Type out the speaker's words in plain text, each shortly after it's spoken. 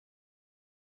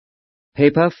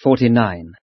Paper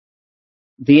 49.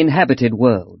 The Inhabited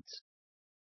Worlds.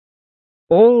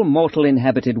 All mortal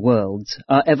inhabited worlds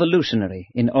are evolutionary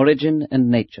in origin and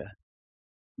nature.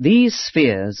 These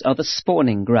spheres are the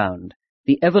spawning ground,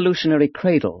 the evolutionary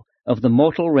cradle of the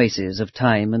mortal races of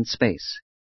time and space.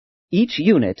 Each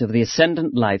unit of the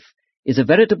ascendant life is a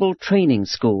veritable training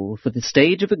school for the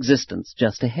stage of existence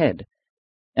just ahead,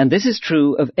 and this is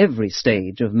true of every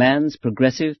stage of man's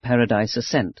progressive paradise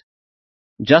ascent.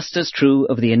 Just as true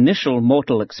of the initial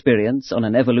mortal experience on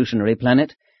an evolutionary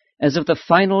planet as of the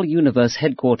final universe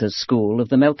headquarters school of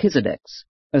the Melchizedeks,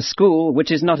 a school which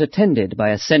is not attended by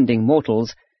ascending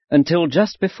mortals until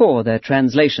just before their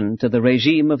translation to the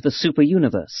regime of the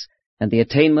super-universe and the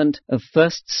attainment of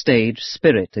first-stage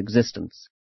spirit existence.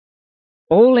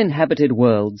 All inhabited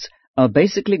worlds are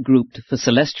basically grouped for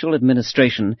celestial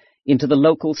administration into the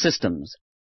local systems,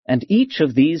 and each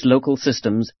of these local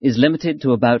systems is limited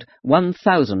to about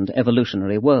 1,000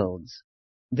 evolutionary worlds.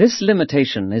 This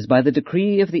limitation is by the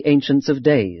decree of the Ancients of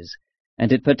Days,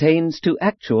 and it pertains to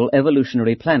actual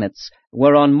evolutionary planets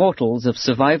whereon mortals of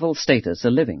survival status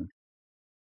are living.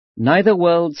 Neither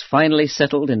worlds finally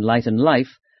settled in light and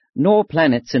life, nor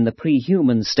planets in the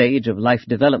pre-human stage of life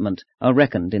development are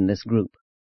reckoned in this group.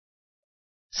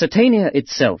 Satania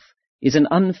itself is an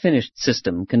unfinished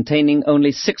system containing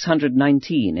only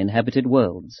 619 inhabited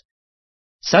worlds.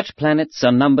 Such planets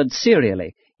are numbered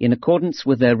serially in accordance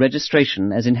with their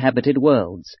registration as inhabited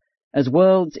worlds, as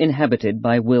worlds inhabited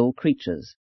by will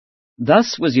creatures.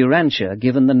 Thus was Urantia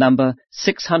given the number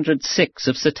 606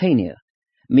 of Satania,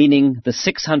 meaning the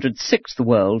 606th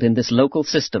world in this local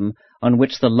system on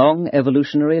which the long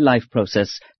evolutionary life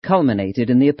process culminated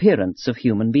in the appearance of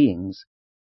human beings.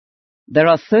 There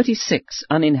are 36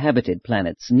 uninhabited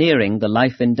planets nearing the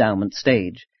life endowment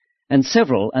stage, and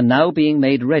several are now being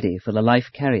made ready for the life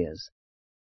carriers.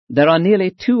 There are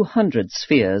nearly 200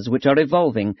 spheres which are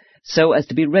evolving so as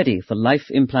to be ready for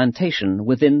life implantation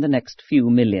within the next few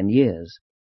million years.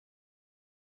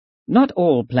 Not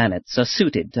all planets are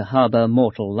suited to harbor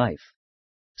mortal life.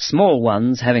 Small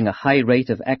ones having a high rate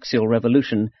of axial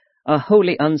revolution are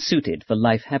wholly unsuited for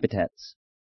life habitats.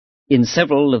 In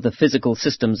several of the physical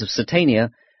systems of Satania,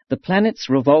 the planets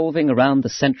revolving around the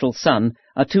central sun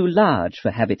are too large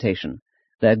for habitation,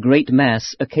 their great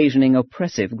mass occasioning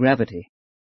oppressive gravity.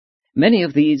 Many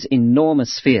of these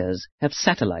enormous spheres have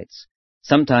satellites,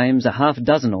 sometimes a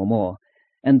half-dozen or more,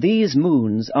 and these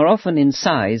moons are often in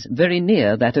size very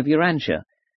near that of Urantia,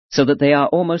 so that they are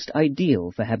almost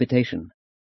ideal for habitation.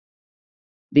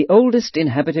 The oldest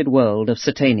inhabited world of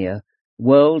Satania,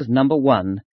 world number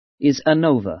 1, is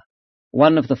Anova,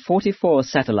 one of the 44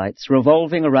 satellites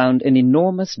revolving around an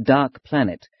enormous dark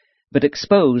planet, but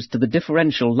exposed to the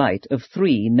differential light of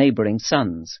 3 neighboring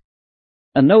suns.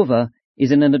 Anova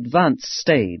is in an advanced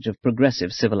stage of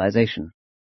progressive civilization.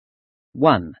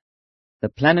 1. The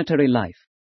planetary life.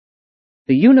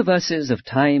 The universes of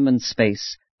time and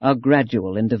space are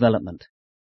gradual in development.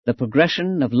 The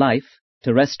progression of life,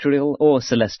 terrestrial or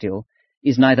celestial,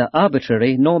 is neither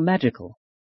arbitrary nor magical.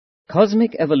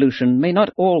 Cosmic evolution may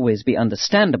not always be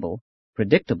understandable,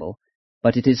 predictable,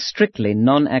 but it is strictly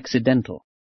non-accidental.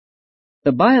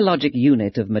 The biologic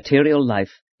unit of material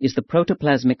life is the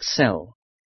protoplasmic cell,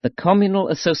 the communal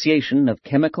association of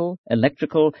chemical,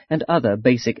 electrical, and other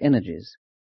basic energies.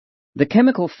 The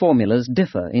chemical formulas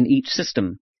differ in each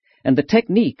system, and the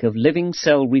technique of living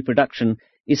cell reproduction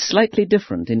is slightly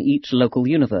different in each local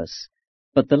universe,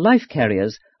 but the life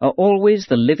carriers are always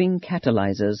the living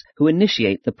catalyzers who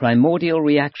initiate the primordial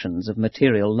reactions of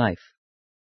material life.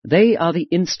 They are the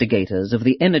instigators of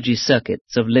the energy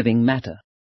circuits of living matter.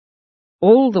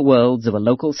 All the worlds of a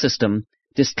local system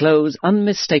disclose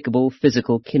unmistakable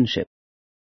physical kinship.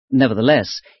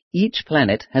 Nevertheless, each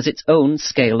planet has its own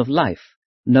scale of life,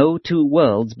 no 2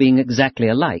 worlds being exactly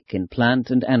alike in plant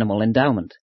and animal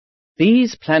endowment.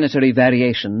 These planetary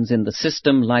variations in the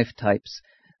system life types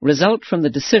result from the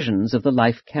decisions of the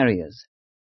life carriers.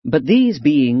 But these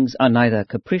beings are neither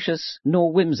capricious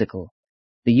nor whimsical.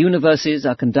 The universes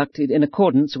are conducted in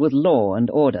accordance with law and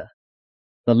order.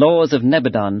 The laws of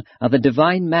Nebadon are the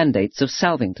divine mandates of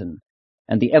Salvington,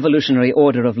 and the evolutionary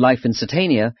order of life in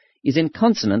Satania is in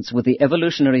consonance with the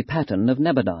evolutionary pattern of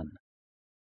Nebadon.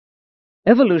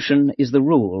 Evolution is the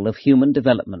rule of human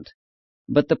development,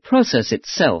 but the process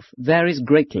itself varies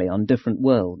greatly on different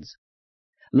worlds.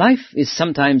 Life is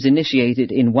sometimes initiated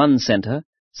in 1 center,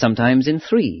 sometimes in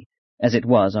 3, as it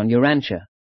was on Urantia.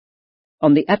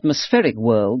 On the atmospheric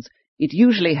worlds, it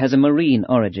usually has a marine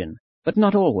origin, but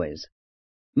not always.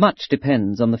 Much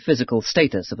depends on the physical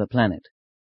status of a planet.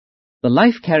 The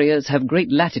life carriers have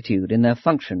great latitude in their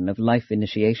function of life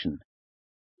initiation.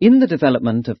 In the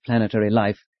development of planetary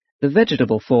life, the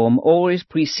vegetable form always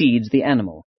precedes the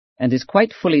animal, and is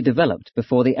quite fully developed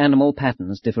before the animal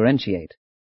patterns differentiate.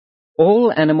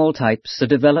 All animal types are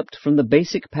developed from the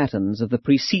basic patterns of the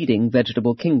preceding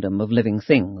vegetable kingdom of living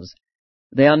things.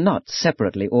 They are not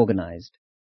separately organized.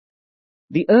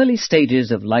 The early stages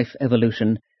of life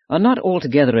evolution are not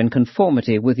altogether in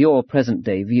conformity with your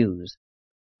present-day views.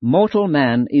 Mortal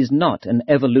man is not an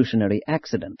evolutionary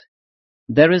accident.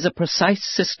 There is a precise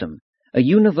system, a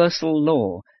universal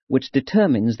law, which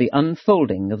determines the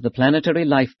unfolding of the planetary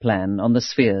life plan on the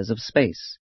spheres of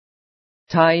space.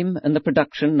 Time and the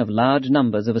production of large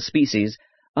numbers of a species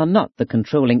are not the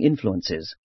controlling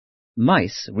influences.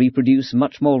 Mice reproduce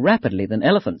much more rapidly than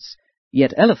elephants,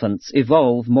 yet elephants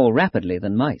evolve more rapidly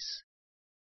than mice.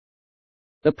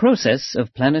 The process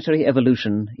of planetary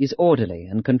evolution is orderly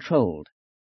and controlled.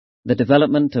 The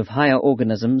development of higher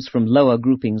organisms from lower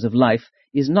groupings of life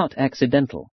is not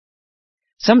accidental.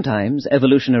 Sometimes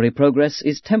evolutionary progress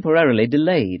is temporarily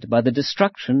delayed by the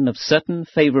destruction of certain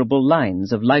favorable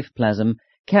lines of life plasm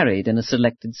carried in a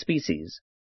selected species.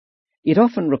 It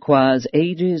often requires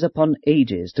ages upon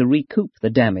ages to recoup the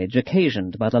damage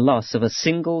occasioned by the loss of a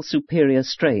single superior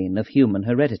strain of human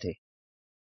heredity.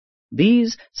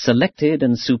 These selected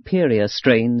and superior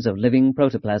strains of living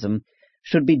protoplasm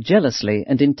should be jealously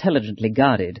and intelligently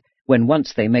guarded when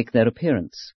once they make their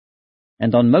appearance.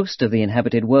 And on most of the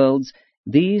inhabited worlds,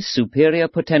 these superior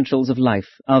potentials of life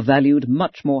are valued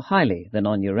much more highly than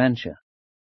on Urantia.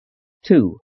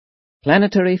 2.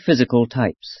 Planetary physical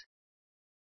types.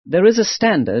 There is a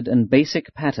standard and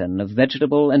basic pattern of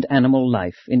vegetable and animal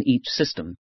life in each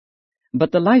system,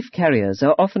 but the life carriers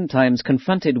are oftentimes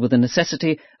confronted with the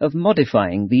necessity of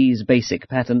modifying these basic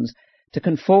patterns to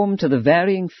conform to the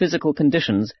varying physical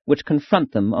conditions which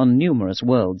confront them on numerous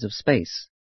worlds of space.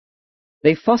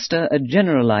 They foster a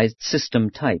generalized system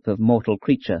type of mortal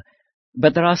creature,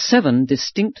 but there are 7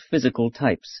 distinct physical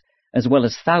types, as well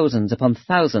as thousands upon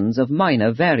thousands of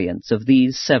minor variants of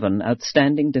these 7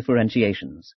 outstanding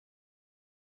differentiations.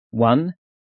 1.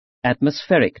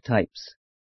 Atmospheric types.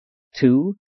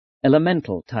 2.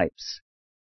 Elemental types.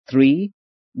 3.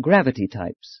 Gravity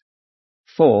types.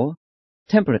 4.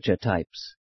 Temperature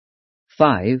types.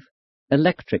 5.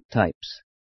 Electric types.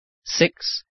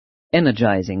 6.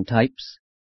 Energizing types.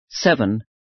 7.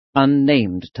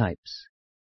 Unnamed types.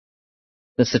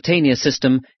 The Satania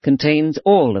system contains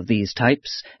all of these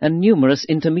types and numerous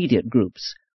intermediate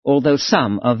groups, although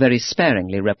some are very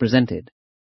sparingly represented.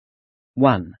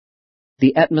 1.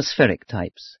 The atmospheric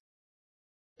types.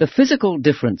 The physical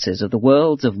differences of the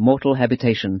worlds of mortal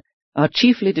habitation are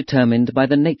chiefly determined by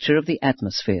the nature of the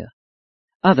atmosphere.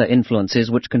 Other influences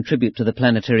which contribute to the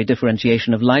planetary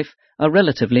differentiation of life are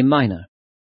relatively minor.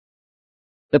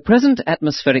 The present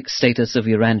atmospheric status of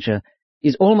Urantia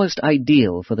is almost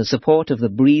ideal for the support of the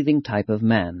breathing type of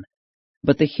man,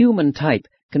 but the human type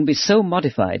can be so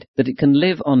modified that it can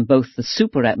live on both the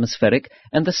superatmospheric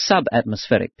and the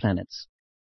subatmospheric planets.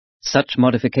 Such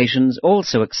modifications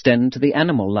also extend to the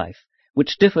animal life,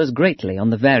 which differs greatly on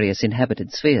the various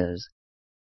inhabited spheres.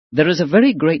 There is a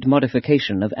very great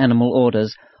modification of animal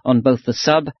orders on both the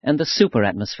sub- and the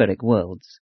superatmospheric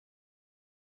worlds.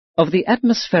 Of the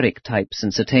atmospheric types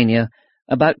in Satania,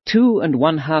 about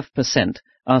 2.5%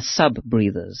 are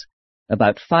sub-breathers,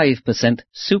 about 5%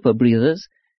 super-breathers,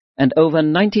 and over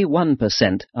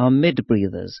 91% are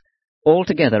mid-breathers,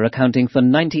 altogether accounting for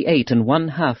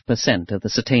 98.5% of the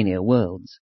Satania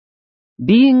worlds.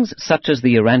 Beings such as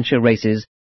the Urantia races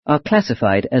are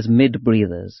classified as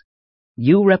mid-breathers.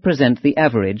 You represent the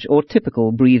average or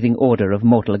typical breathing order of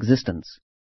mortal existence.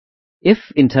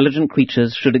 If intelligent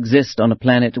creatures should exist on a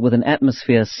planet with an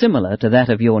atmosphere similar to that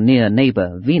of your near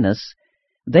neighbor, Venus,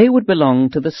 they would belong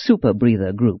to the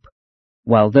super-breather group,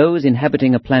 while those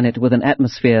inhabiting a planet with an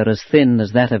atmosphere as thin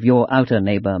as that of your outer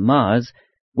neighbor, Mars,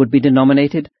 would be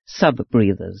denominated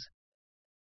sub-breathers.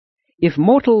 If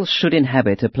mortals should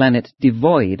inhabit a planet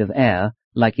devoid of air,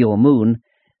 like your moon,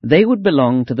 they would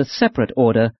belong to the separate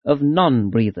order of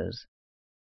non-breathers.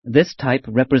 This type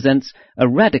represents a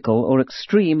radical or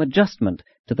extreme adjustment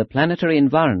to the planetary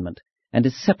environment and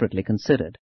is separately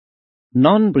considered.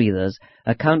 Non-breathers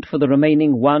account for the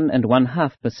remaining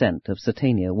 1.5% of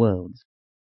Satania worlds.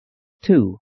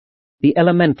 2. The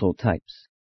elemental types.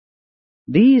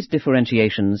 These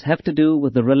differentiations have to do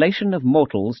with the relation of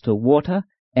mortals to water,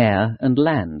 air, and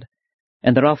land,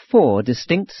 and there are 4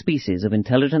 distinct species of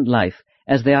intelligent life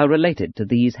as they are related to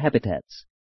these habitats.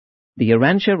 The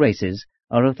Urantia races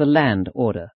are of the land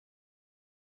order.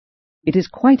 It is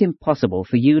quite impossible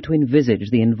for you to envisage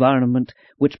the environment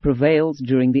which prevails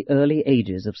during the early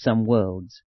ages of some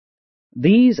worlds.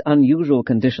 These unusual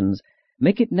conditions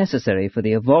make it necessary for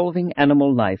the evolving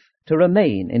animal life to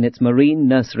remain in its marine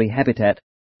nursery habitat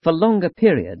for longer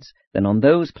periods than on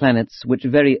those planets which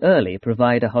very early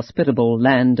provide a hospitable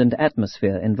land and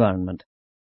atmosphere environment.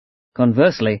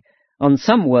 Conversely, on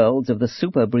some worlds of the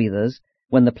super-breathers,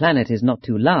 when the planet is not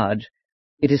too large,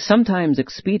 it is sometimes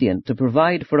expedient to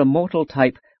provide for a mortal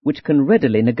type which can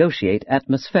readily negotiate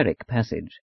atmospheric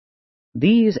passage.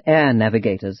 These air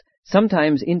navigators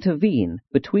sometimes intervene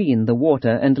between the water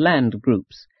and land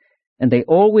groups, and they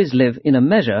always live in a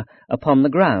measure upon the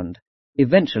ground,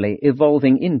 eventually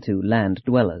evolving into land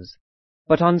dwellers.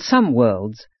 But on some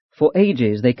worlds, for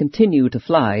ages they continue to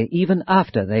fly even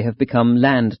after they have become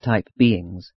land-type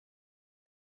beings.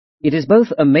 It is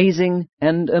both amazing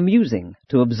and amusing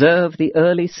to observe the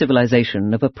early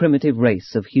civilization of a primitive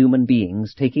race of human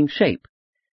beings taking shape,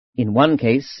 in one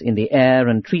case in the air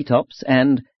and treetops,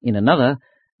 and, in another,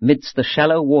 midst the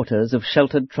shallow waters of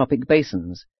sheltered tropic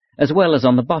basins, as well as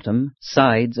on the bottom,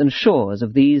 sides, and shores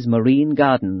of these marine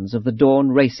gardens of the dawn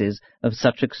races of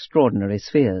such extraordinary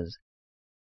spheres.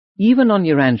 Even on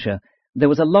Urantia, there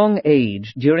was a long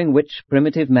age during which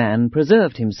primitive man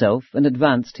preserved himself and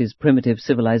advanced his primitive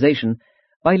civilization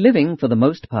by living for the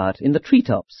most part in the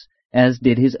treetops, as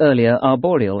did his earlier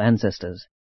arboreal ancestors.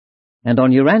 And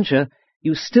on Urantia,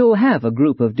 you still have a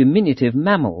group of diminutive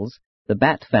mammals, the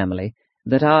bat family,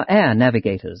 that are air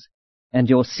navigators, and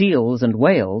your seals and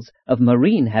whales of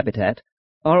marine habitat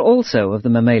are also of the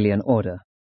mammalian order.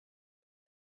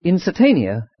 In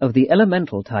Satania, of the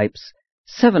elemental types,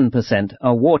 7%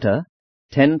 are water,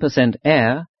 10%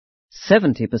 air,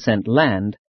 70%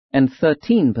 land, and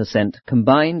 13%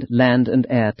 combined land and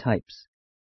air types.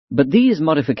 But these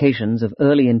modifications of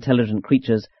early intelligent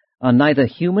creatures are neither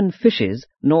human fishes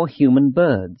nor human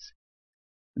birds.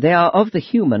 They are of the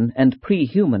human and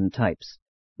pre-human types,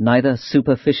 neither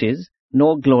super fishes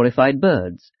nor glorified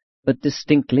birds, but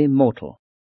distinctly mortal.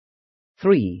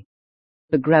 3.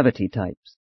 The gravity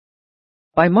types.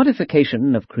 By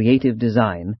modification of creative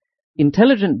design,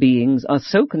 intelligent beings are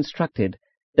so constructed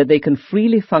that they can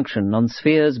freely function on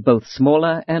spheres both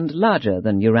smaller and larger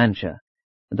than Urantia,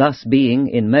 thus being,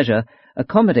 in measure,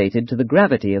 accommodated to the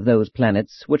gravity of those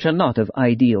planets which are not of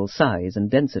ideal size and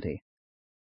density.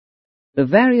 The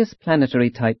various planetary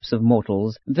types of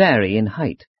mortals vary in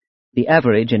height, the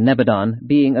average in Nebadon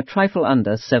being a trifle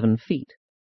under 7 feet.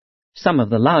 Some of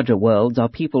the larger worlds are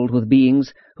peopled with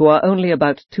beings who are only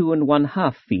about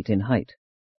 2½ feet in height.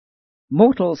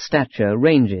 Mortal stature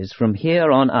ranges from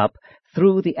here on up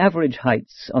through the average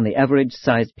heights on the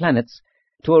average-sized planets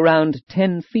to around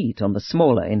 10 feet on the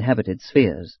smaller inhabited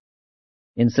spheres.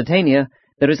 In Satania,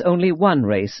 there is only one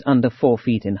race under 4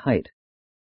 feet in height.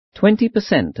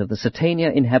 20% of the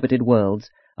Satania-inhabited worlds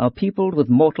are peopled with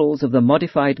mortals of the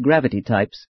modified gravity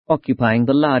types occupying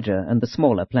the larger and the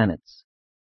smaller planets.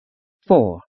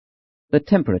 4. The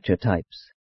temperature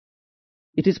types.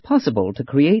 It is possible to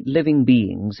create living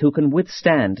beings who can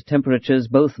withstand temperatures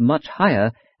both much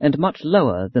higher and much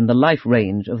lower than the life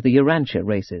range of the Urantia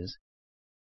races.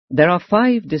 There are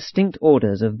 5 distinct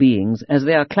orders of beings as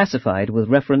they are classified with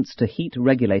reference to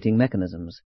heat-regulating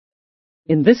mechanisms.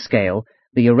 In this scale,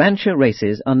 the Urantia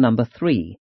races are number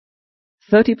 3.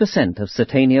 30% of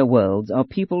Satania worlds are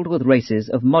peopled with races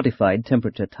of modified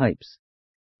temperature types.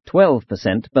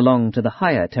 12% belong to the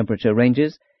higher temperature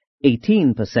ranges,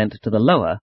 18% to the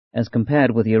lower, as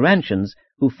compared with Urantians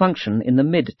who function in the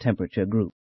mid-temperature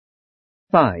group.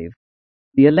 5.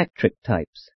 The electric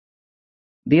types.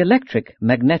 The electric,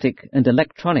 magnetic, and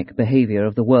electronic behavior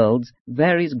of the worlds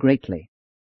varies greatly.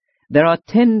 There are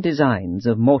 10 designs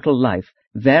of mortal life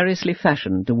variously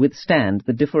fashioned to withstand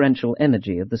the differential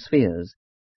energy of the spheres.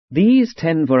 These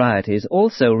 10 varieties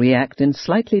also react in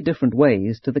slightly different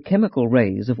ways to the chemical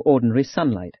rays of ordinary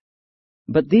sunlight.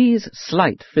 But these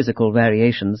slight physical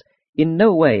variations in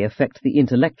no way affect the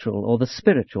intellectual or the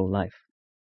spiritual life.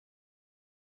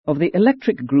 Of the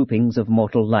electric groupings of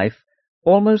mortal life,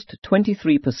 almost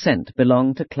 23%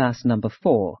 belong to class number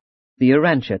 4, the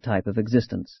Urantia type of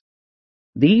existence.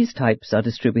 These types are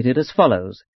distributed as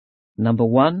follows: number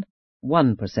 1,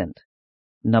 1%,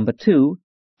 number 2,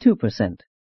 2%,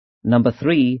 number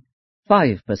 3,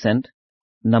 5%,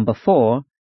 number 4,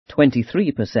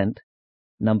 23%,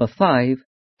 number 5,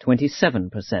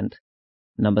 27%,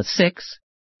 number 6,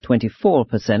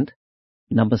 24%,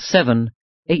 number 7,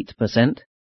 8%,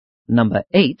 number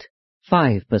 8,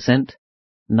 5%,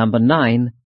 number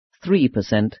 9,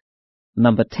 3%,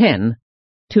 number 10,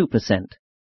 2%,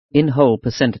 in whole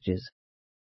percentages.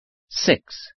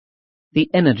 6. The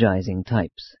energizing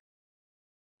types.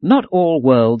 Not all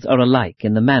worlds are alike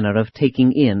in the manner of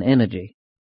taking in energy.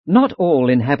 Not all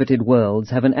inhabited worlds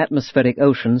have an atmospheric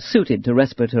ocean suited to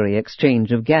respiratory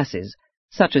exchange of gases,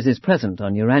 such as is present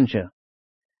on Urantia.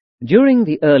 During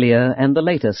the earlier and the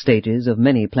later stages of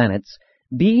many planets,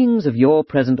 beings of your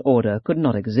present order could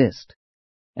not exist.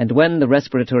 And when the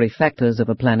respiratory factors of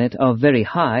a planet are very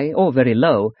high or very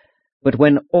low, but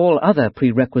when all other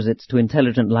prerequisites to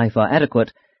intelligent life are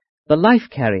adequate, the life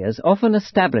carriers often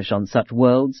establish on such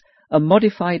worlds a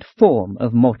modified form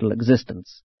of mortal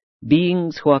existence,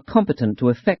 beings who are competent to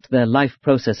effect their life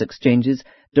process exchanges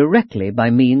directly by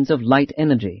means of light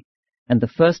energy and the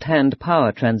first-hand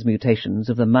power transmutations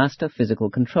of the master physical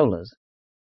controllers.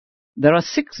 There are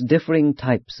 6 differing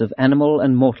types of animal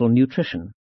and mortal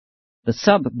nutrition. The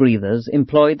sub-breathers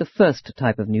employ the first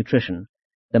type of nutrition,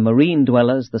 the marine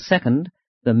dwellers the second,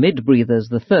 the mid-breathers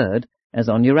the third, as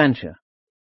on Urantia.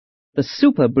 The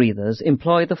super-breathers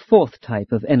employ the 4th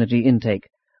type of energy intake,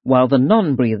 while the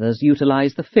non-breathers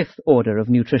utilize the 5th order of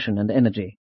nutrition and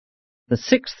energy. The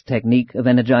 6th technique of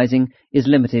energizing is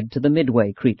limited to the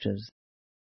midway creatures.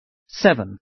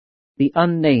 7. The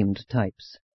unnamed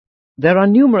types. There are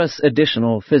numerous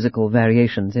additional physical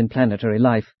variations in planetary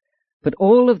life, but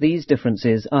all of these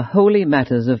differences are wholly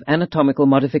matters of anatomical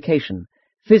modification,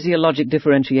 physiologic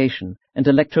differentiation, and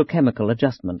electrochemical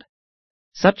adjustment.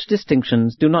 Such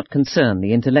distinctions do not concern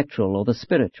the intellectual or the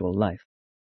spiritual life.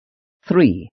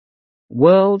 3.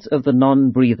 Worlds of the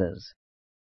non-breathers.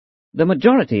 The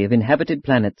majority of inhabited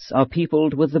planets are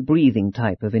peopled with the breathing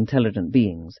type of intelligent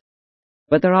beings.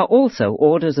 But there are also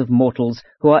orders of mortals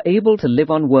who are able to live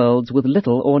on worlds with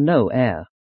little or no air.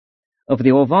 Of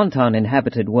the Orvontan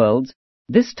inhabited worlds,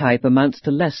 this type amounts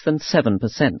to less than 7%.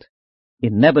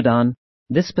 In Nebudan,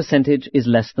 this percentage is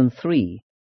less than 3.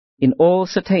 In all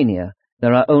Satania,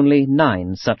 there are only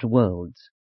 9 such worlds.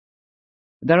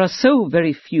 There are so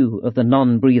very few of the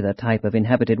non-breather type of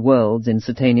inhabited worlds in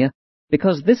Satania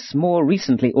because this more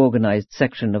recently organized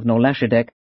section of Norlashidek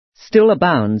still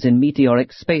abounds in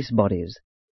meteoric space bodies,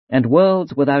 and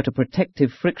worlds without a protective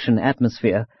friction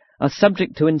atmosphere are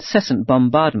subject to incessant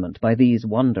bombardment by these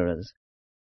wanderers.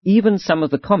 Even some of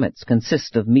the comets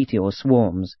consist of meteor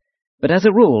swarms, but as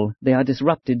a rule they are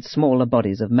disrupted smaller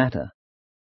bodies of matter.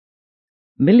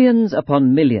 Millions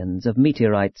upon millions of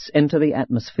meteorites enter the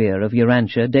atmosphere of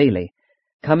Urantia daily,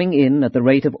 coming in at the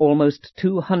rate of almost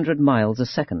 200 miles a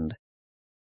second.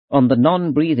 On the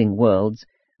non-breathing worlds,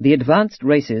 the advanced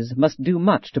races must do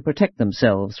much to protect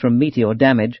themselves from meteor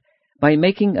damage by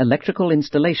making electrical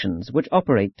installations which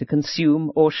operate to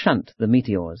consume or shunt the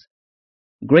meteors.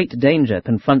 Great danger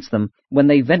confronts them when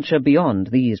they venture beyond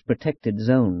these protected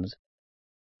zones.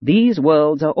 These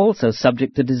worlds are also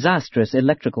subject to disastrous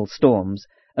electrical storms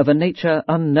of a nature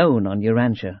unknown on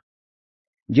Urantia.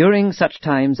 During such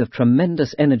times of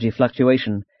tremendous energy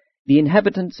fluctuation, the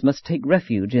inhabitants must take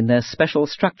refuge in their special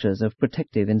structures of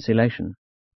protective insulation.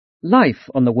 Life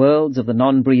on the worlds of the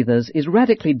non-breathers is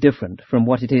radically different from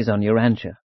what it is on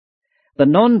Urantia. The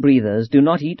non-breathers do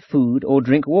not eat food or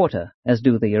drink water, as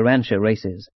do the Urantia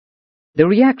races. The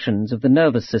reactions of the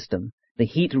nervous system, the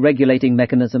heat-regulating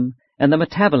mechanism, and the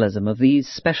metabolism of these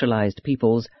specialized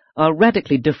peoples are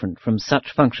radically different from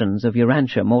such functions of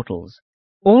Urantia mortals.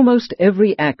 Almost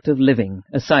every act of living,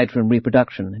 aside from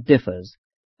reproduction, differs,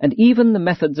 and even the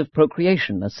methods of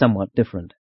procreation are somewhat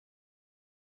different.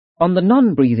 On the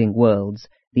non-breathing worlds,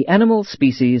 the animal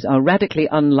species are radically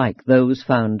unlike those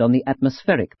found on the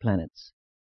atmospheric planets.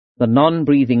 The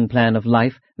non-breathing plan of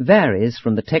life varies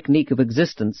from the technique of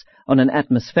existence on an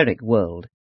atmospheric world.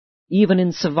 Even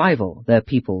in survival, their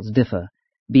peoples differ,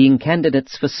 being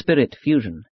candidates for spirit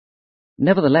fusion.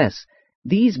 Nevertheless,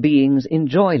 these beings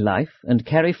enjoy life and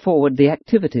carry forward the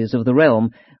activities of the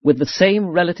realm with the same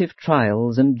relative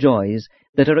trials and joys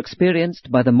that are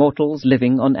experienced by the mortals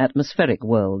living on atmospheric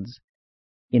worlds.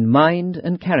 In mind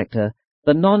and character,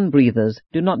 the non-breathers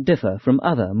do not differ from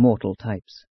other mortal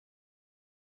types.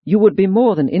 You would be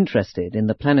more than interested in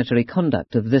the planetary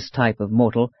conduct of this type of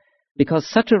mortal, because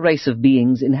such a race of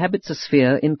beings inhabits a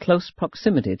sphere in close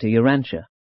proximity to Urantia.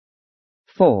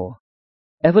 4.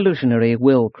 Evolutionary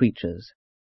will creatures.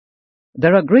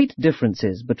 There are great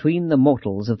differences between the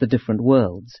mortals of the different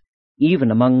worlds, even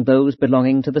among those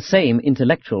belonging to the same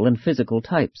intellectual and physical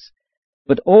types,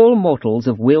 but all mortals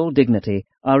of will dignity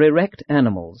are erect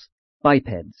animals,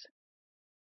 bipeds.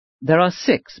 There are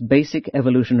 6 basic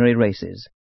evolutionary races,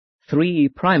 3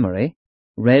 primary,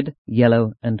 red,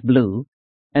 yellow, and blue,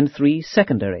 and 3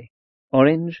 secondary,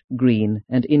 orange, green,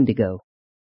 and indigo.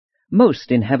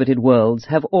 Most inhabited worlds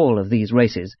have all of these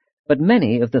races, but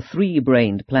many of the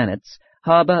 3-brained planets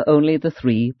harbor only the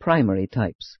 3 primary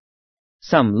types.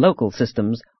 Some local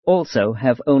systems also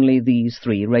have only these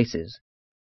 3 races.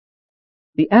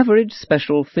 The average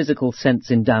special physical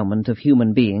sense endowment of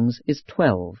human beings is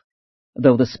 12,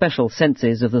 though the special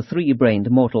senses of the 3-brained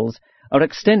mortals are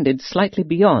extended slightly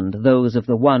beyond those of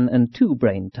the 1- and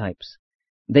 2-brained types.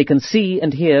 They can see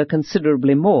and hear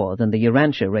considerably more than the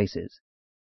Urantia races.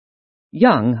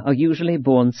 Young are usually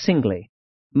born singly,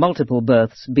 multiple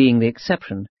births being the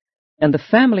exception, and the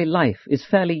family life is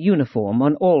fairly uniform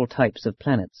on all types of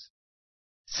planets.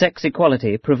 Sex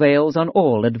equality prevails on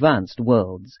all advanced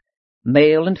worlds.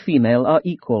 Male and female are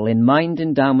equal in mind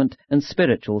endowment and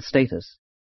spiritual status.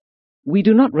 We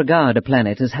do not regard a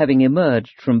planet as having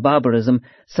emerged from barbarism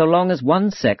so long as one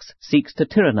sex seeks to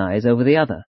tyrannize over the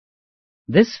other.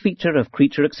 This feature of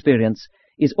creature experience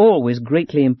is always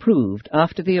greatly improved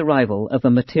after the arrival of a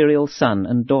material son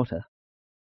and daughter.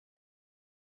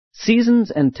 Seasons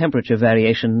and temperature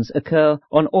variations occur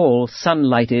on all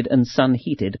sun-lighted and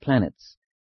sun-heated planets.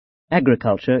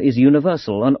 Agriculture is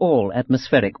universal on all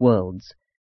atmospheric worlds.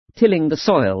 Tilling the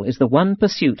soil is the one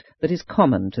pursuit that is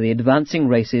common to the advancing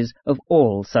races of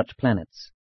all such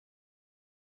planets.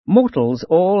 Mortals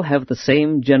all have the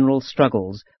same general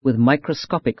struggles with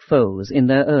microscopic foes in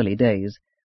their early days,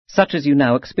 such as you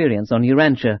now experience on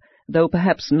Urantia, though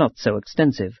perhaps not so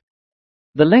extensive.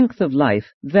 The length of life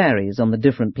varies on the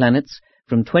different planets,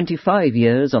 from 25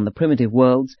 years on the primitive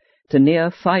worlds to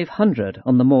near 500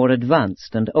 on the more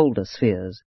advanced and older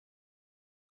spheres.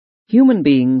 Human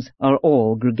beings are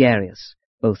all gregarious,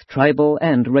 both tribal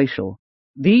and racial.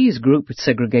 These group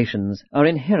segregations are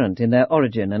inherent in their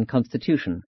origin and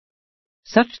constitution.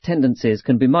 Such tendencies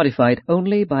can be modified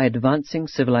only by advancing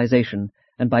civilization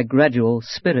and by gradual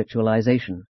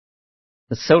spiritualization.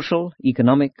 The social,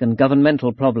 economic, and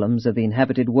governmental problems of the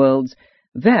inhabited worlds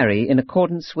vary in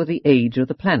accordance with the age of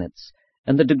the planets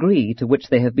and the degree to which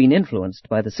they have been influenced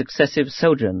by the successive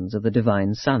sojourns of the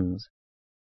divine sons.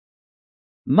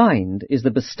 Mind is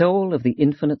the bestowal of the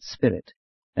infinite spirit,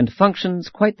 and functions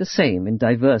quite the same in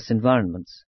diverse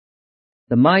environments.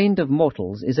 The mind of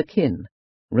mortals is akin,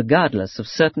 regardless of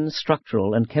certain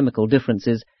structural and chemical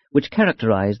differences which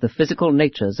characterize the physical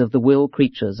natures of the will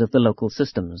creatures of the local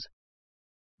systems.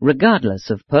 Regardless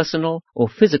of personal or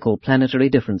physical planetary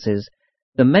differences,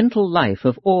 the mental life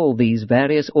of all these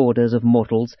various orders of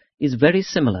mortals is very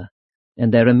similar,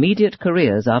 and their immediate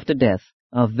careers after death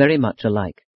are very much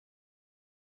alike.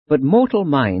 But mortal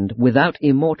mind without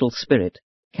immortal spirit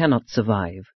cannot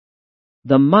survive.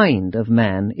 The mind of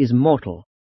man is mortal.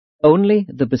 Only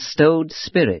the bestowed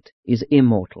spirit is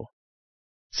immortal.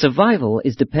 Survival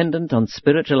is dependent on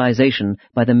spiritualization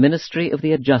by the ministry of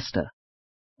the adjuster,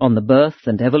 on the birth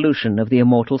and evolution of the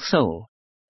immortal soul.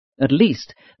 At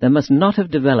least, there must not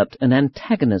have developed an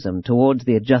antagonism towards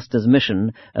the adjuster's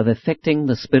mission of effecting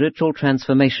the spiritual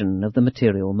transformation of the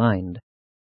material mind.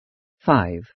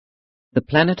 5. The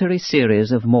planetary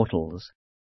series of mortals.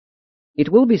 It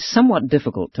will be somewhat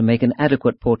difficult to make an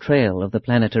adequate portrayal of the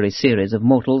planetary series of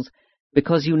mortals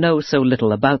because you know so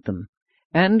little about them,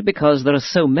 and because there are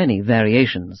so many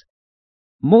variations.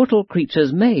 Mortal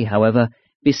creatures may, however,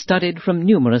 be studied from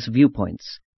numerous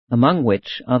viewpoints, among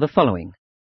which are the following.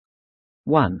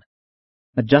 1.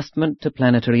 Adjustment to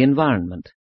planetary environment.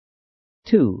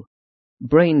 2.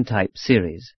 Brain type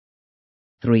series.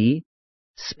 3.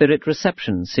 Spirit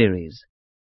reception series.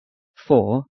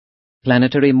 4.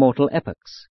 Planetary mortal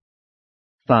epochs.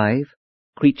 5.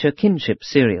 Creature kinship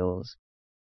serials.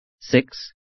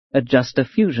 6. Adjuster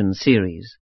fusion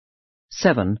series.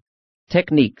 7.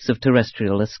 Techniques of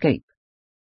terrestrial escape.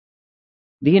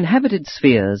 The inhabited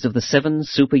spheres of the 7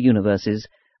 super-universes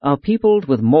are peopled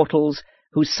with mortals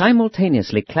who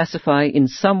simultaneously classify in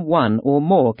some one or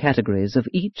more categories of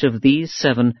each of these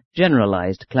 7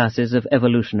 generalized classes of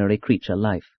evolutionary creature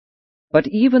life. But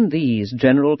even these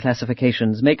general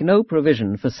classifications make no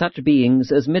provision for such beings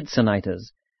as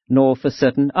Midsonites, nor for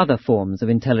certain other forms of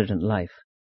intelligent life.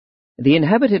 The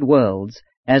inhabited worlds,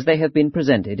 as they have been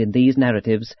presented in these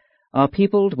narratives, are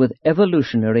peopled with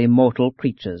evolutionary mortal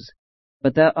creatures,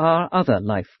 but there are other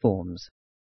life forms.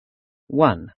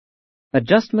 1.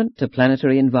 Adjustment to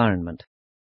planetary environment.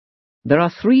 There are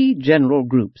 3 general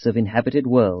groups of inhabited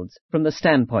worlds from the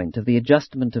standpoint of the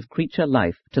adjustment of creature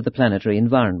life to the planetary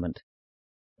environment: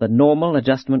 the normal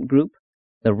adjustment group,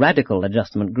 the radical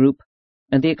adjustment group,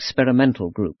 and the experimental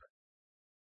group.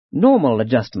 Normal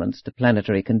adjustments to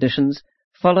planetary conditions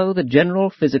follow the general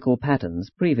physical patterns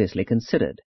previously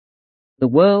considered. The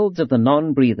worlds of the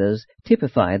non-breathers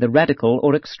typify the radical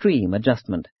or extreme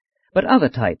adjustment, but other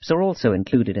types are also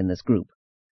included in this group.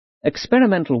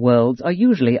 Experimental worlds are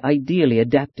usually ideally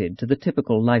adapted to the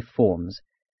typical life forms,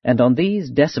 and on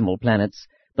these decimal planets,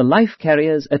 the life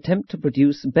carriers attempt to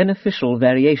produce beneficial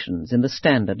variations in the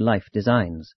standard life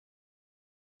designs.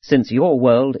 Since your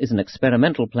world is an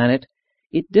experimental planet,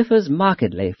 it differs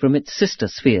markedly from its sister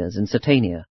spheres in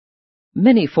Satania.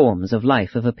 Many forms of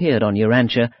life have appeared on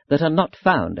Urantia that are not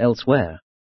found elsewhere.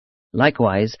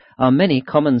 Likewise are many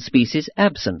common species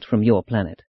absent from your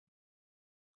planet.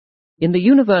 In the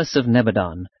universe of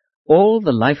Nebadon, all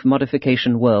the life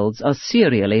modification worlds are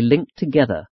serially linked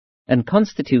together and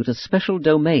constitute a special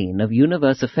domain of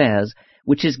universe affairs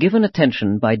which is given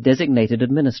attention by designated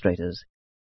administrators.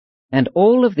 And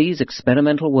all of these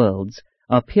experimental worlds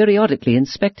are periodically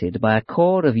inspected by a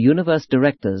corps of universe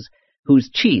directors whose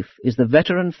chief is the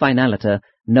veteran finaliter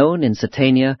known in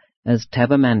Satania as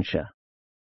Tabermansha.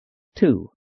 2.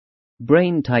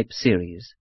 Brain-type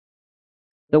series.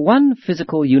 The one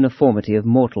physical uniformity of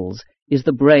mortals is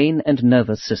the brain and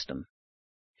nervous system.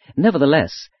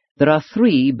 Nevertheless, there are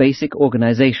three basic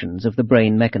organizations of the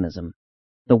brain mechanism: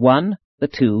 the one, the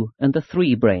two, and the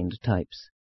three-brained types.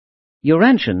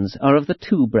 Urantians are of the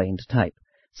two-brained type,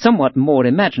 somewhat more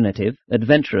imaginative,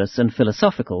 adventurous, and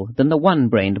philosophical than the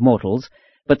one-brained mortals,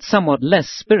 but somewhat less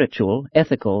spiritual,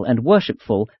 ethical, and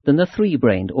worshipful than the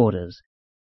three-brained orders.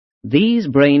 These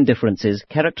brain differences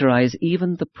characterize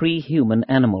even the pre-human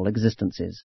animal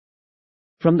existences.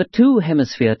 From the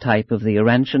two-hemisphere type of the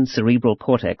Urantian cerebral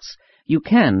cortex, you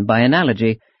can, by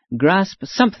analogy, grasp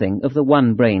something of the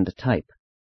one-brained type.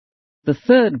 The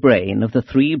third brain of the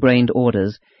three-brained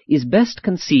orders is best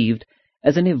conceived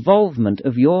as an evolvement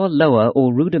of your lower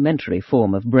or rudimentary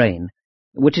form of brain,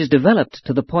 which is developed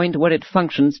to the point where it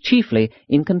functions chiefly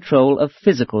in control of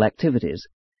physical activities,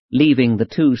 leaving the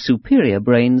two superior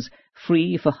brains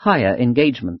free for higher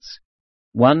engagements,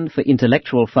 one for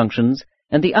intellectual functions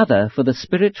and the other for the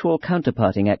spiritual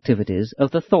counterparting activities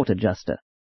of the thought adjuster.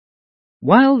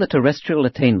 While the terrestrial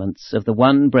attainments of the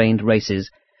one-brained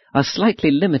races are slightly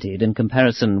limited in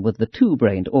comparison with the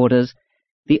two-brained orders,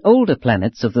 the older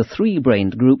planets of the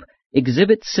three-brained group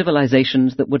exhibit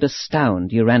civilizations that would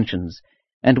astound Urantians,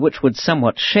 and which would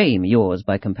somewhat shame yours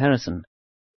by comparison.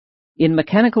 In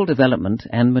mechanical development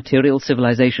and material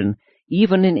civilization,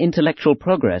 even in intellectual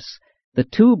progress, the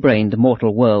two-brained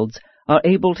mortal worlds are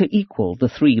able to equal the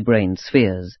three-brained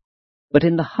spheres, but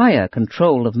in the higher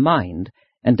control of mind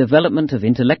and development of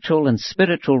intellectual and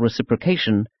spiritual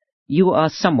reciprocation, you are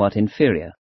somewhat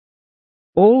inferior.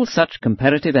 All such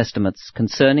comparative estimates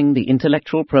concerning the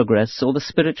intellectual progress or the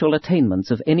spiritual attainments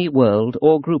of any world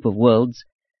or group of worlds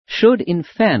should in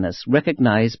fairness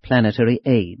recognize planetary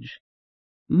age.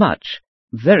 Much,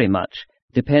 very much,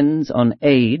 depends on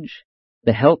age,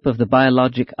 the help of the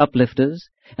biologic uplifters,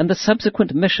 and the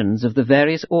subsequent missions of the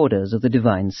various orders of the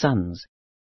divine sons.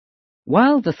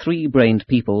 While the three-brained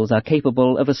peoples are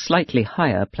capable of a slightly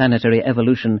higher planetary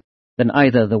evolution than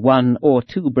either the one- or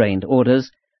two-brained orders,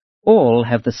 all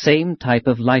have the same type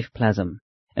of life plasm,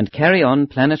 and carry on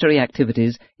planetary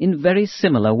activities in very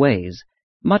similar ways,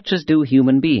 much as do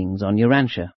human beings on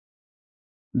Urantia.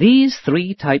 These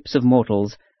three types of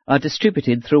mortals are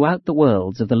distributed throughout the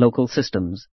worlds of the local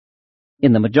systems.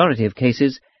 In the majority of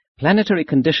cases, planetary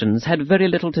conditions had very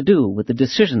little to do with the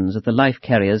decisions of the life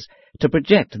carriers to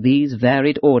project these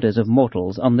varied orders of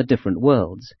mortals on the different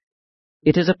worlds.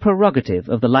 It is a prerogative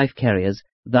of the life carriers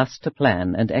thus to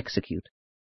plan and execute.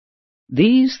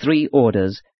 These three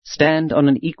orders stand on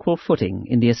an equal footing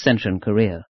in the ascension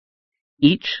career.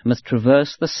 Each must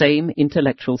traverse the same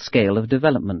intellectual scale of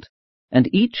development, and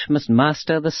each must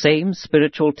master the same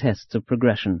spiritual tests of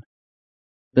progression.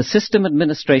 The system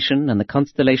administration and the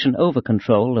constellation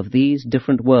over-control of these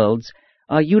different worlds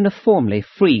are uniformly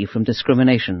free from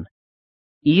discrimination.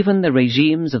 Even the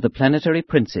regimes of the planetary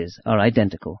princes are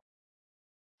identical.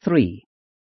 3.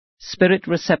 Spirit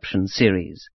Reception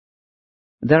Series.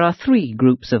 There are three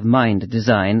groups of mind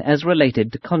design as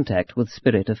related to contact with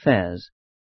spirit affairs.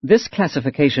 This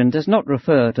classification does not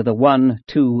refer to the one,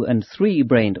 two, and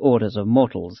three-brained orders of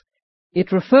mortals.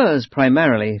 It refers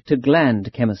primarily to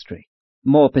gland chemistry,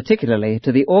 more particularly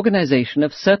to the organization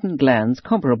of certain glands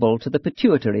comparable to the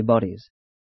pituitary bodies.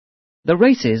 The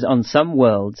races on some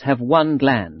worlds have one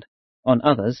gland, on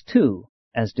others two,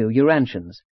 as do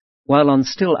Urantians, while on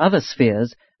still other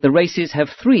spheres the races have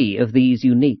three of these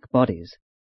unique bodies.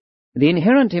 The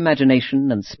inherent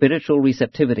imagination and spiritual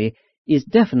receptivity is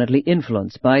definitely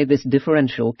influenced by this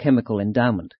differential chemical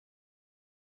endowment.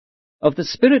 Of the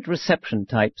spirit reception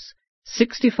types,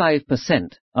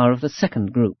 65% are of the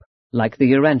second group, like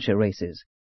the Urantia races.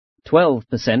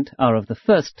 12% are of the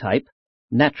first type,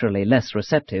 naturally less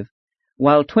receptive,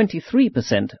 while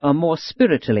 23% are more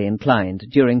spiritually inclined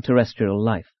during terrestrial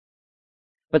life.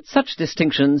 But such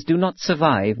distinctions do not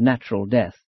survive natural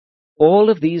death. All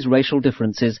of these racial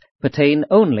differences pertain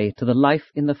only to the life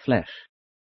in the flesh.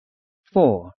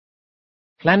 4.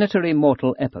 Planetary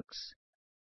mortal epochs.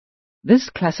 This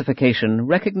classification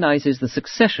recognizes the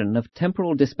succession of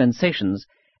temporal dispensations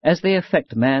as they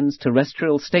affect man's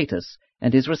terrestrial status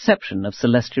and his reception of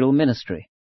celestial ministry.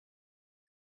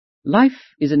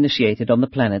 Life is initiated on the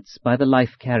planets by the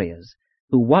life carriers,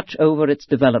 who watch over its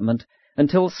development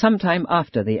until sometime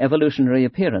after the evolutionary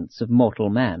appearance of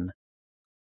mortal man.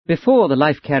 Before the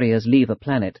life carriers leave a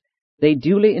planet, they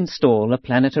duly install a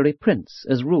planetary prince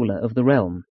as ruler of the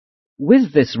realm.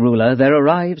 With this ruler there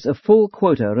arrives a full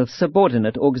quota of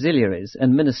subordinate auxiliaries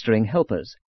and ministering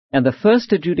helpers, and the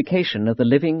first adjudication of the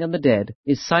living and the dead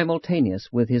is simultaneous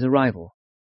with his arrival.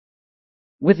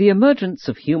 With the emergence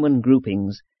of human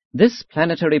groupings, this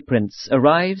planetary prince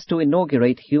arrives to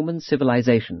inaugurate human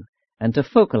civilization and to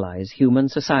focalize human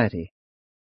society.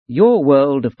 Your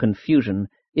world of confusion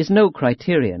is no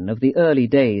criterion of the early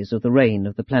days of the reign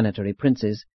of the planetary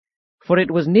princes, for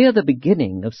it was near the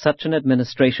beginning of such an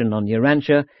administration on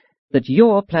Urantia that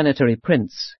your planetary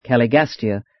prince,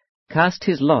 Caligastia, cast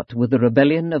his lot with the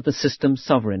rebellion of the system's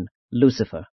sovereign,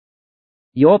 Lucifer.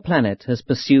 Your planet has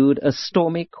pursued a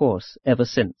stormy course ever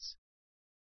since.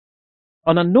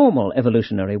 On a normal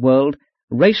evolutionary world,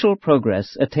 racial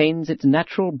progress attains its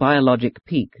natural biologic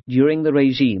peak during the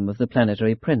regime of the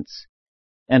planetary prince,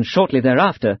 and shortly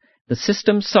thereafter the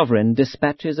system's sovereign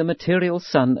dispatches a material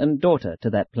son and daughter to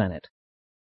that planet.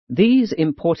 These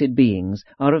imported beings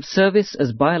are of service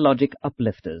as biologic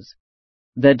uplifters.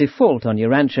 Their default on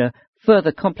Urantia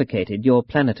further complicated your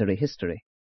planetary history.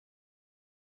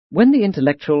 When the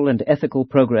intellectual and ethical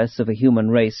progress of a human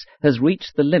race has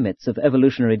reached the limits of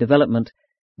evolutionary development,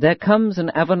 there comes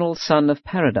an Avenal son of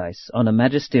paradise on a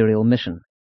magisterial mission,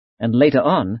 and later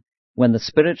on, when the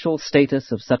spiritual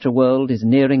status of such a world is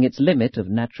nearing its limit of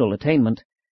natural attainment,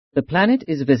 the planet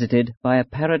is visited by a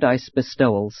paradise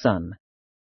bestowal son.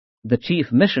 The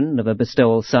chief mission of a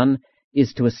bestowal son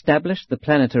is to establish the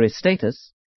planetary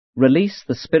status, release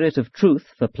the spirit of truth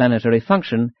for planetary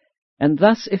function, and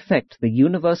thus effect the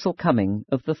universal coming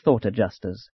of the thought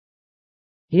adjusters.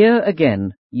 Here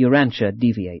again Urantia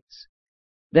deviates.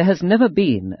 There has never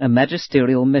been a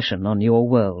magisterial mission on your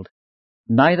world.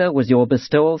 Neither was your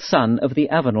bestowal son of the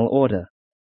Avenal order.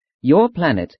 Your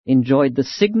planet enjoyed the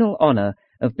signal honor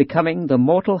of becoming the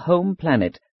mortal home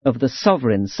planet of the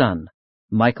sovereign son,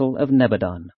 Michael of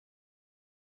Nebadon.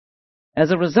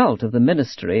 As a result of the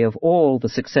ministry of all the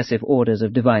successive orders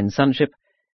of divine sonship,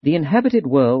 the inhabited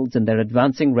worlds and their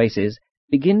advancing races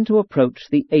begin to approach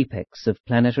the apex of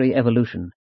planetary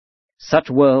evolution. Such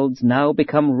worlds now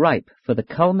become ripe for the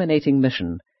culminating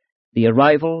mission, the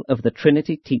arrival of the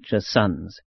Trinity Teacher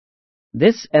Sons.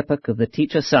 This epoch of the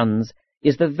Teacher Sons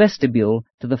is the vestibule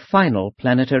to the final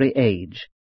planetary age,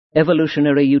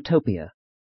 evolutionary utopia,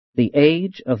 the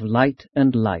age of light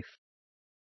and life.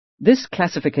 This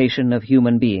classification of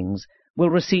human beings will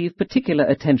receive particular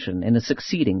attention in a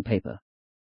succeeding paper.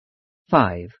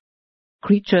 5.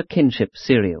 Creature Kinship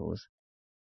Serials.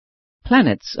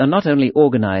 Planets are not only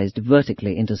organized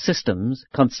vertically into systems,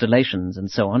 constellations,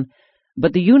 and so on,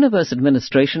 but the universe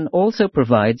administration also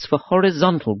provides for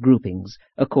horizontal groupings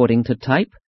according to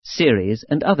type, series,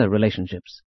 and other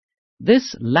relationships.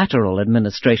 This lateral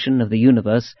administration of the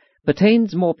universe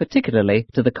pertains more particularly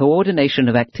to the coordination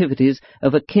of activities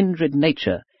of a kindred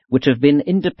nature which have been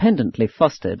independently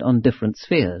fostered on different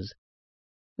spheres.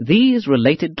 These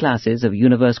related classes of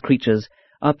universe creatures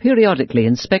are periodically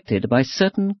inspected by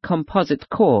certain composite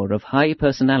core of high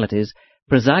personalities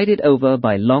presided over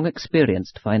by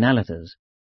long-experienced finaliters.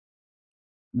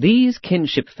 These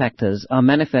kinship factors are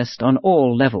manifest on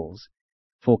all levels,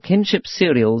 for kinship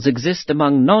serials exist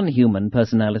among non-human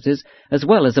personalities as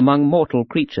well as among mortal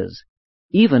creatures,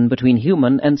 even between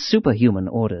human and superhuman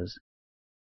orders.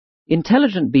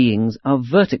 Intelligent beings are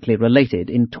vertically related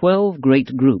in 12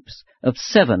 great groups of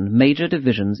 7 major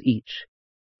divisions each.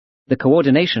 The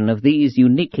coordination of these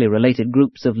uniquely related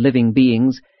groups of living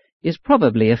beings is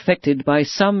probably affected by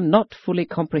some not fully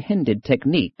comprehended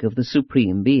technique of the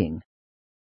Supreme Being.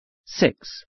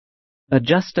 6.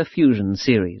 Adjuster Fusion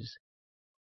Series.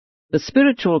 The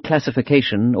spiritual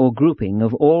classification or grouping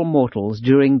of all mortals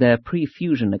during their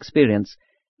pre-fusion experience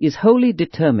is wholly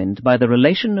determined by the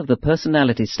relation of the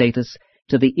personality status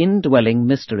to the indwelling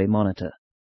mystery monitor.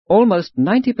 Almost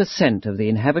 90% of the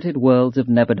inhabited worlds of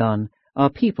Nebadon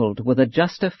are peopled with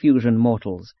adjuster fusion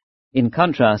mortals, in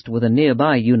contrast with a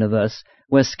nearby universe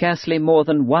where scarcely more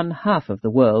than 1/2 of the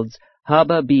worlds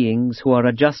harbor beings who are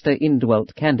adjuster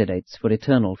indwelt candidates for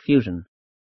eternal fusion.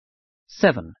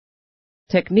 7.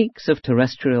 Techniques of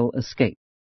terrestrial escape.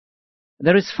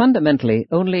 There is fundamentally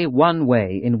only one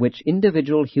way in which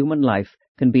individual human life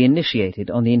can be initiated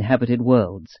on the inhabited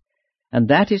worlds, and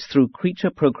that is through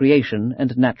creature procreation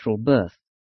and natural birth.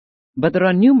 But there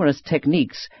are numerous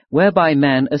techniques whereby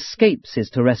man escapes his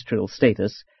terrestrial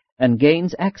status and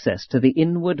gains access to the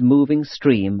inward moving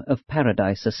stream of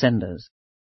paradise ascenders.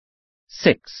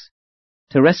 6.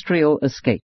 Terrestrial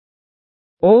escape.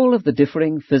 All of the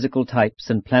differing physical types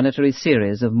and planetary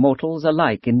series of mortals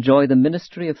alike enjoy the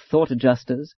ministry of thought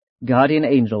adjusters, guardian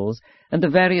angels, and the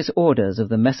various orders of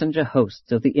the messenger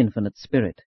hosts of the infinite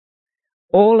spirit.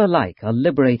 All alike are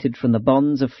liberated from the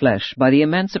bonds of flesh by the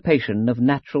emancipation of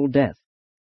natural death,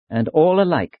 and all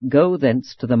alike go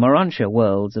thence to the Morontia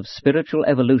worlds of spiritual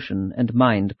evolution and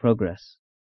mind progress.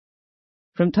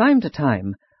 From time to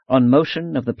time, on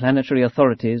motion of the planetary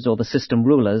authorities or the system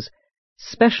rulers,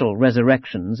 special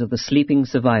resurrections of the sleeping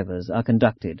survivors are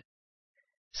conducted.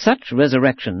 Such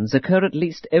resurrections occur at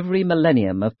least every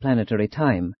millennium of planetary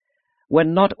time,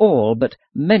 when not all but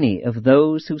many of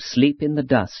those who sleep in the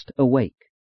dust awake.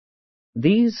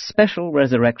 These special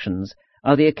resurrections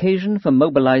are the occasion for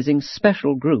mobilizing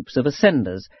special groups of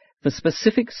ascenders for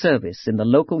specific service in the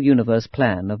local universe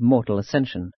plan of mortal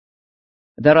ascension.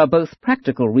 There are both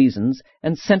practical reasons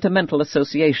and sentimental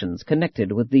associations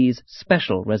connected with these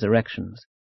special resurrections.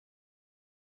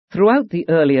 Throughout the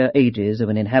earlier ages of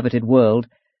an inhabited world,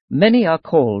 many are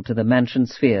called to the mansion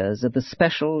spheres of the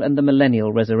special and the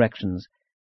millennial resurrections,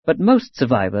 but most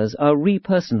survivors are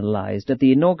repersonalized at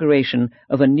the inauguration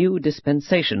of a new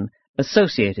dispensation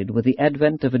associated with the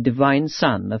advent of a divine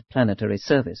son of planetary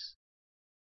service.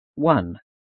 1.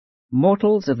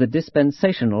 Mortals of the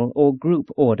dispensational or group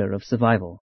order of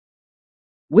survival.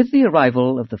 With the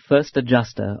arrival of the first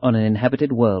adjuster on an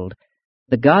inhabited world,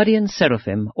 the guardian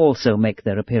seraphim also make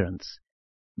their appearance.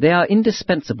 They are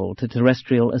indispensable to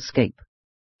terrestrial escape.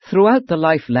 Throughout the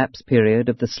life-lapse period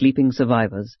of the sleeping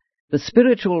survivors, the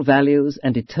spiritual values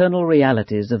and eternal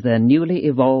realities of their newly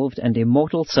evolved and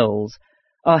immortal souls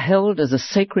are held as a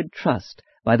sacred trust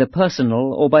by the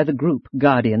personal or by the group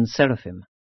guardian seraphim.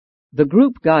 The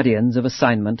group guardians of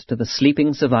assignment to the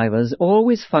sleeping survivors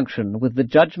always function with the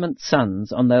judgment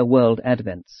sons on their world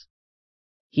advents.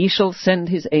 He shall send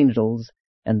his angels,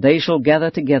 and they shall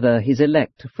gather together his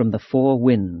elect from the four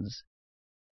winds.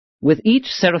 With each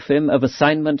seraphim of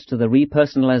assignment to the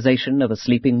repersonalization of a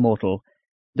sleeping mortal,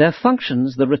 there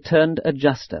functions the returned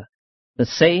adjuster, the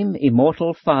same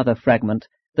immortal father fragment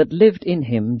that lived in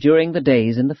him during the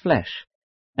days in the flesh,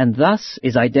 and thus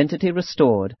is identity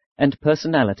restored and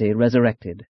personality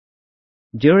resurrected.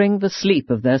 During the sleep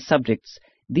of their subjects,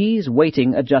 these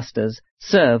waiting adjusters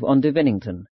serve on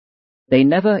Divinington. They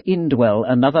never indwell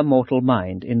another mortal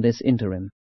mind in this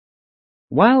interim.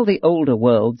 While the older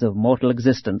worlds of mortal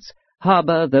existence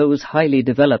harbor those highly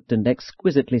developed and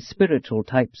exquisitely spiritual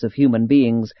types of human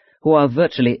beings who are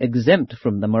virtually exempt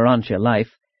from the Morontia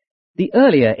life, the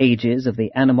earlier ages of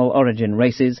the animal origin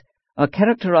races are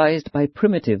characterized by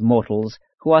primitive mortals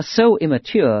who are so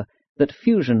immature that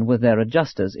fusion with their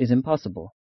adjusters is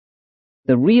impossible.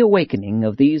 The reawakening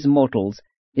of these mortals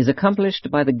is accomplished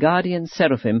by the guardian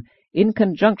seraphim in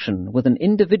conjunction with an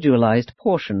individualized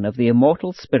portion of the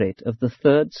immortal spirit of the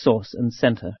third source and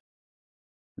center.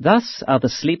 Thus are the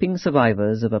sleeping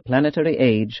survivors of a planetary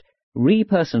age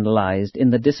repersonalized in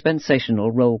the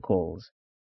dispensational roll calls.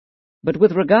 But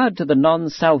with regard to the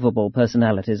non-salvable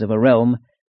personalities of a realm,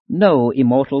 no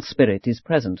immortal spirit is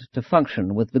present to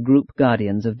function with the group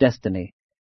guardians of destiny,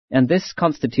 and this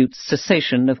constitutes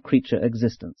cessation of creature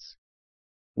existence.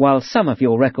 While some of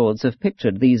your records have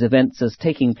pictured these events as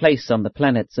taking place on the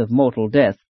planets of mortal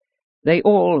death, they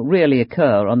all really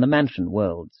occur on the mansion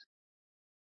worlds.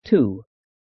 2.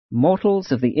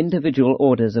 Mortals of the individual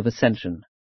orders of ascension.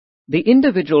 The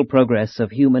individual progress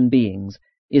of human beings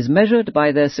is measured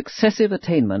by their successive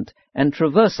attainment and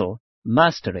traversal,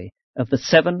 mastery, of the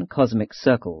 7 cosmic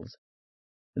circles.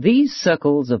 These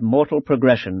circles of mortal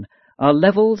progression are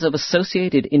levels of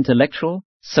associated intellectual,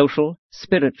 social,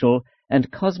 spiritual,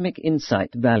 and cosmic insight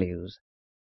values.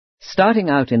 Starting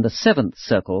out in the 7th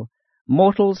circle,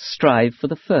 mortals strive for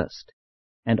the 1st,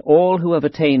 and all who have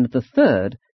attained the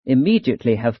 3rd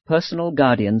immediately have personal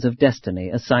guardians of destiny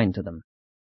assigned to them.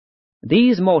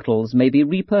 These mortals may be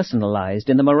repersonalized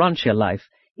in the Morontia life,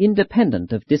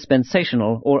 independent of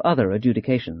dispensational or other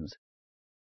adjudications.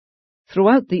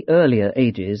 Throughout the earlier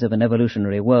ages of an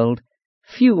evolutionary world,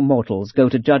 few mortals go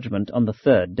to judgment on the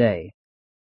 3rd day.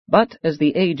 But as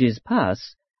the ages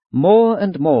pass, more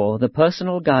and more the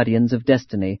personal guardians of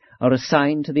destiny are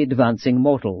assigned to the advancing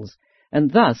mortals,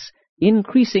 and thus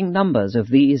increasing numbers of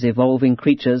these evolving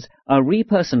creatures are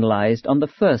repersonalized on the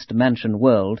first mansion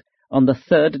world on the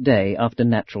 3rd day after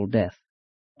natural death.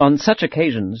 On such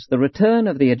occasions, the return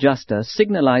of the adjuster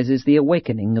signalizes the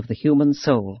awakening of the human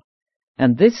soul,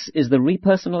 and this is the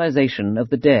repersonalization of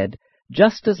the dead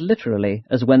just as literally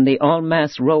as when the en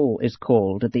masse roll is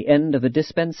called at the end of a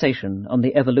dispensation on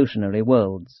the evolutionary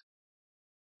worlds.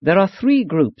 There are three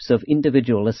groups of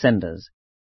individual ascenders.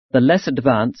 The less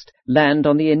advanced land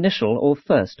on the initial or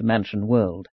first mansion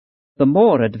world. The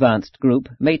more advanced group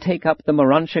may take up the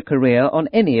Morontia career on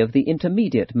any of the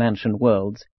intermediate mansion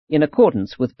worlds in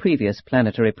accordance with previous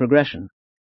planetary progression.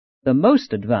 The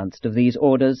most advanced of these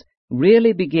orders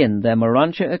really begin their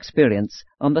Morontia experience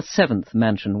on the seventh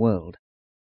mansion world.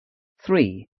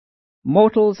 3.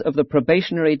 Mortals of the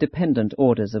probationary dependent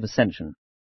orders of ascension.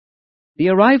 The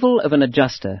arrival of an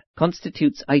adjuster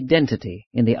constitutes identity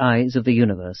in the eyes of the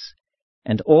universe,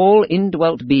 and all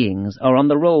indwelt beings are on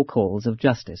the roll calls of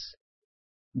justice.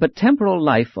 But temporal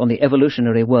life on the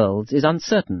evolutionary worlds is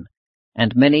uncertain,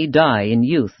 and many die in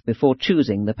youth before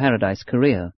choosing the paradise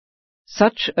career.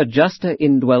 Such adjuster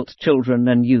indwelt children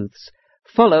and youths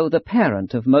follow the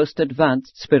parent of most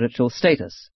advanced spiritual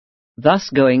status, thus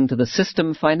going to the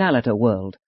system finaliter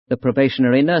world, the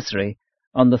probationary nursery,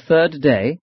 on the third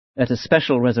day, at a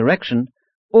special resurrection,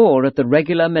 or at the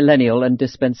regular millennial and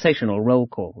dispensational roll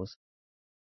calls.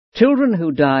 Children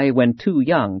who die when too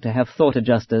young to have thought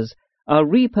adjusters are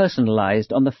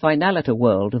repersonalized on the finaliter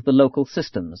world of the local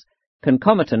systems,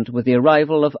 concomitant with the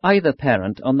arrival of either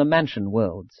parent on the mansion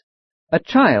worlds. A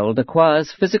child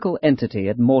acquires physical entity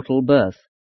at mortal birth,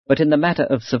 but in the matter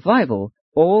of survival,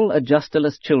 all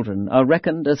adjusterless children are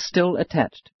reckoned as still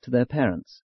attached to their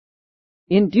parents.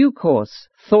 In due course,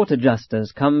 thought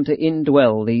adjusters come to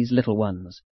indwell these little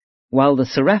ones, while the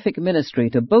seraphic ministry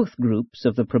to both groups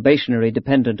of the probationary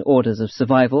dependent orders of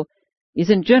survival is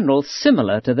in general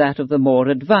similar to that of the more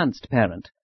advanced parent,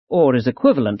 or is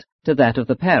equivalent to that of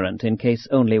the parent in case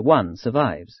only one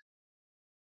survives.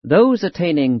 Those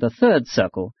attaining the third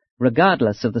circle,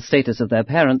 regardless of the status of their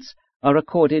parents, are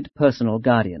accorded personal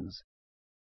guardians.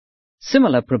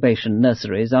 Similar probation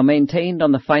nurseries are maintained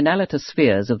on the finaliter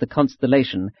spheres of the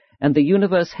constellation and the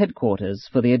universe headquarters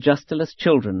for the adjusterless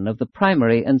children of the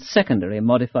primary and secondary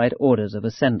modified orders of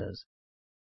ascenders.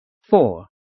 4.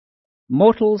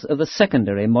 Mortals of the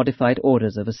secondary modified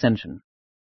orders of ascension.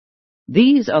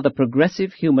 These are the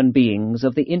progressive human beings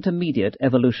of the intermediate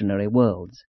evolutionary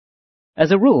worlds.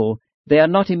 As a rule, they are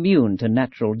not immune to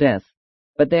natural death,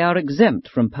 but they are exempt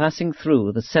from passing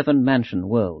through the seven mansion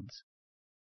worlds.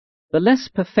 The less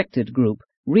perfected group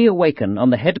reawaken on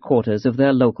the headquarters of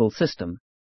their local system,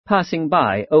 passing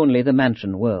by only the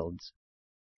mansion worlds.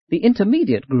 The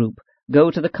intermediate group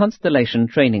go to the constellation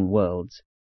training worlds.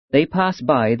 They pass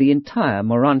by the entire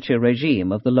Morontia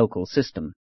regime of the local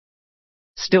system.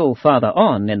 Still farther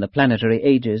on in the planetary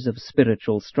ages of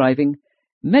spiritual striving,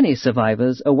 many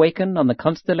survivors awaken on the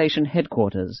constellation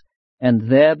headquarters, and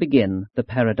there begin the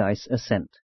paradise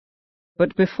ascent.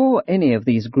 But before any of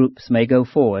these groups may go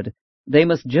forward, they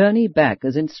must journey back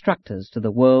as instructors to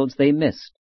the worlds they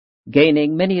missed,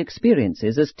 gaining many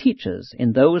experiences as teachers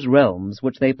in those realms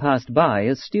which they passed by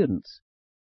as students.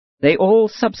 They all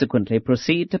subsequently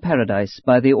proceed to paradise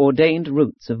by the ordained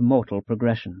routes of mortal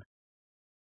progression.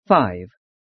 5.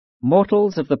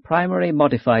 Mortals of the primary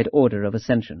modified order of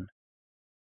ascension.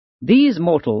 These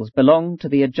mortals belong to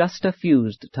the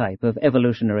adjuster-fused type of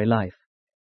evolutionary life,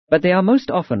 but they are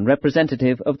most often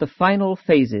representative of the final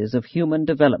phases of human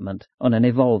development on an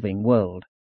evolving world.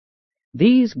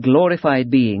 These glorified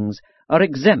beings are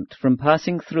exempt from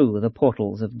passing through the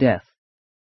portals of death.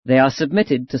 They are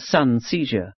submitted to sun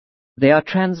seizure. They are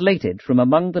translated from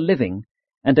among the living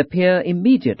and appear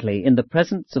immediately in the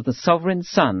presence of the sovereign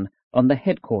sun on the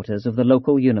headquarters of the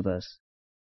local universe.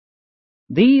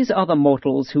 These are the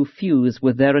mortals who fuse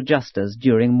with their adjusters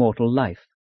during mortal life,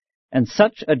 and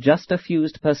such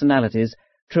adjuster-fused personalities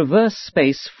traverse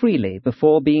space freely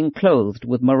before being clothed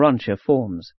with Morontia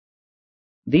forms.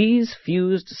 These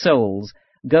fused souls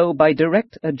go by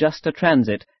direct adjuster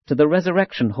transit to the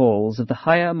resurrection halls of the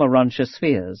higher Morontia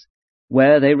spheres,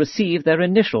 where they receive their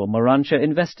initial Morontia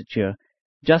investiture,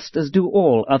 just as do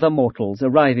all other mortals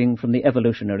arriving from the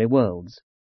evolutionary worlds.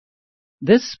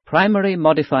 This primary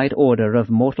modified order of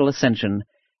mortal ascension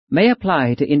may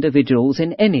apply to individuals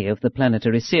in any of the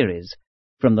planetary series,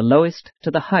 from the lowest to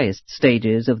the highest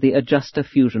stages of the adjuster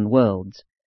fusion worlds,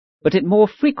 but it more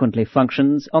frequently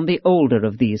functions on the older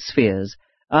of these spheres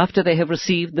after they have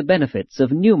received the benefits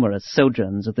of numerous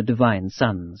sojourns of the divine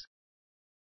suns.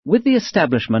 With the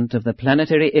establishment of the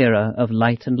planetary era of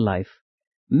light and life,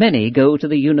 many go to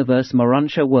the universe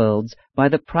Morontia worlds by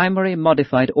the primary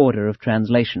modified order of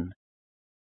translation.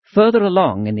 Further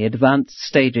along in the advanced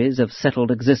stages of settled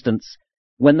existence,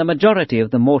 when the majority of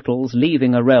the mortals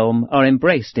leaving a realm are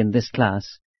embraced in this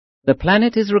class, The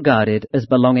planet is regarded as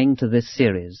belonging to this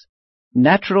series.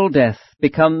 Natural death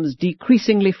becomes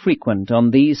decreasingly frequent on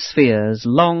these spheres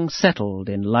long settled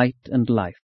in light and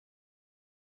life.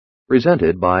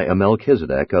 Presented by a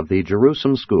Melchizedek of the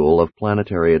Jerusalem School of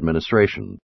Planetary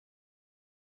Administration.